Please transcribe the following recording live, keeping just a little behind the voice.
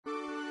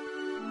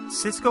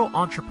Cisco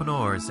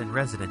Entrepreneurs and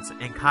Residents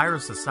and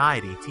Kairos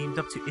Society teamed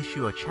up to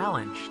issue a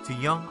challenge to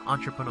young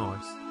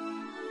entrepreneurs.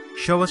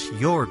 Show us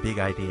your big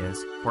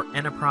ideas for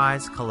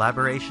enterprise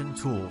collaboration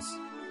tools.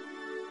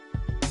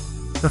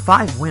 The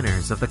 5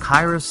 winners of the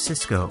Kairos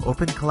Cisco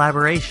Open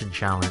Collaboration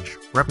Challenge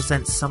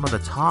represent some of the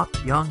top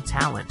young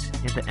talent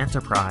in the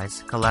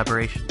enterprise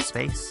collaboration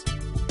space.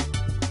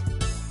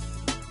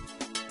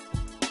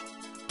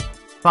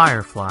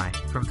 Firefly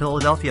from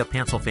Philadelphia,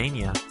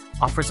 Pennsylvania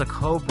offers a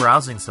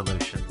co-browsing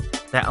solution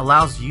that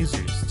allows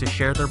users to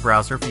share their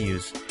browser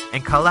views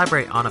and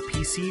collaborate on a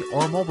PC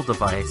or mobile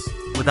device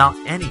without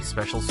any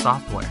special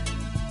software.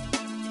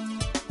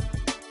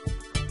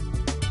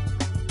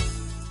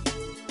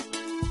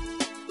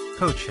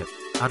 CodeShip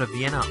out of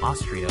Vienna,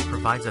 Austria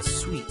provides a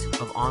suite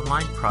of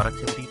online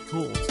productivity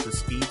tools to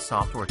speed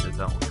software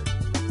development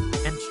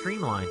and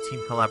streamline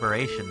team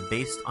collaboration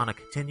based on a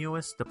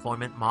continuous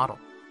deployment model.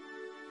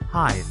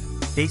 Hive,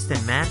 based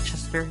in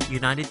Manchester,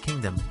 United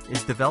Kingdom,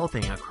 is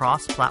developing a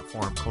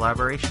cross-platform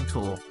collaboration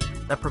tool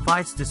that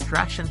provides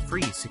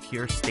distraction-free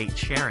secure state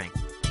sharing,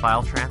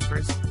 file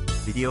transfers,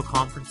 video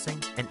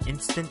conferencing, and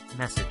instant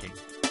messaging.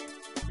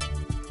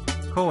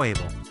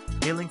 Coable,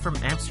 hailing from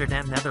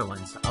Amsterdam,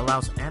 Netherlands,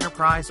 allows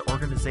enterprise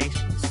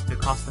organizations to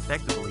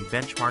cost-effectively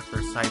benchmark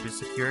their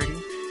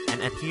cybersecurity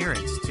and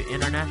adherence to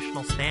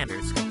international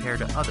standards compared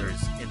to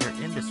others in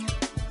their industry.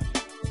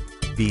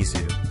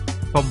 Vizu,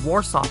 from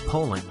Warsaw,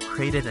 Poland,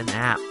 created an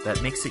app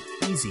that makes it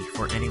easy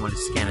for anyone to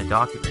scan a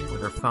document with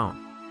their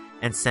phone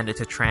and send it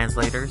to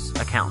translators,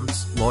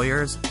 accountants,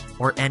 lawyers,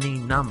 or any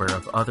number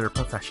of other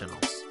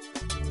professionals.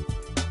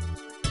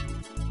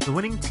 The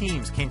winning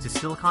teams came to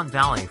Silicon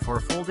Valley for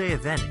a full-day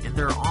event in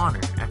their honor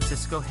at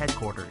Cisco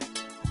headquarters.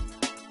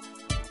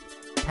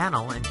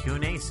 Panel and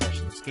Q&A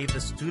sessions gave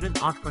the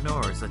student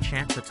entrepreneurs a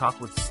chance to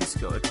talk with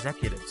Cisco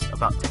executives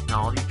about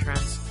technology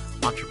trends,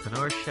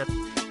 entrepreneurship,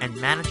 and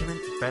management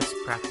best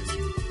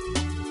practices.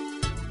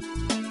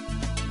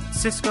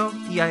 Cisco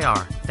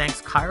EIR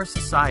thanks Kairos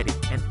Society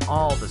and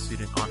all the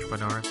student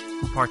entrepreneurs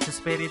who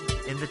participated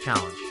in the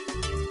challenge.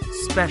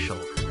 Special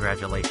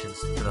congratulations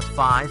to the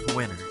 5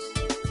 winners.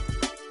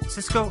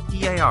 Cisco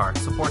EIR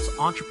supports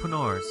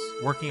entrepreneurs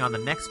working on the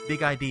next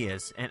big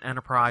ideas in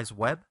enterprise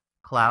web,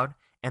 cloud,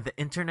 and the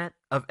Internet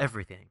of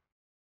Everything.